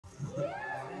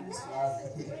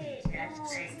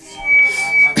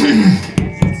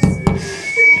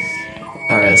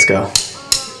Alright, let's go.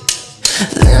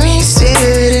 Let me sit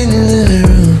in the living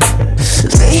room.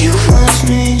 Let you watch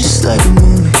me just like a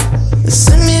movie. The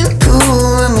swimming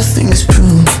pool and my fingers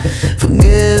prune.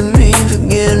 Forgive me,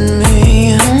 forgive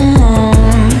me.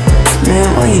 Man,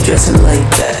 why you dressing like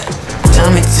that?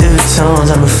 Tell me two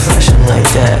tones, I'm refreshing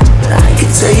like that. I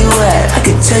could tell you that, I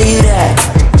could tell you that.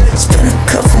 Spend a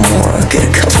couple more, get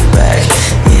a couple back.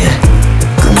 Yeah,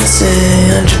 gonna say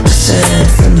 100%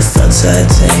 from the front side,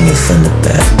 hanging from the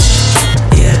back.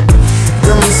 Yeah,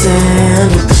 gonna say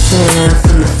 100%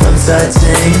 from the front side,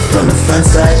 hanging from the front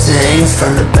side, hanging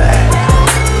from the back.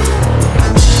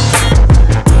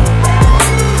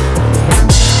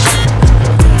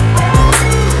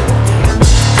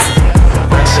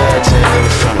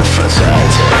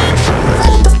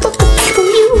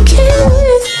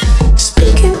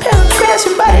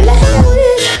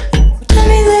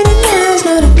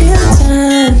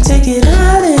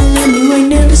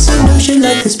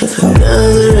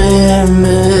 Another rare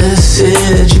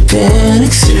message, you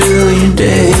panic through your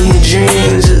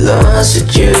daydreams, lost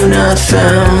but you're not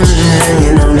found, and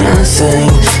you know nothing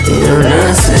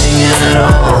at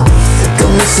all.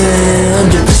 Gonna say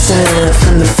 100%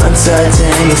 from the front side,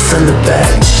 hanging from the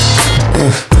back.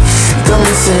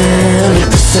 Gonna say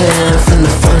 100% from the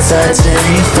front side,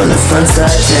 hanging from the front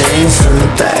side, hanging from the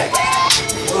back.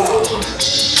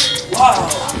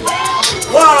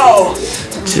 Wow!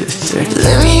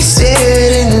 Let me sit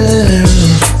in the living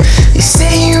room. You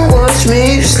say you watch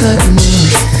me just like a movie.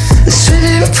 The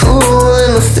swimming pool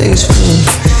and my fingers prune.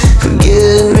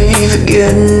 Forgive me,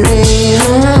 forgive me.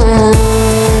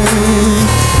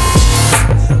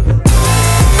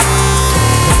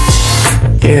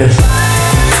 Yeah.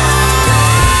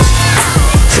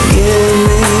 Forgive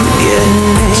me, forgive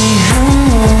me.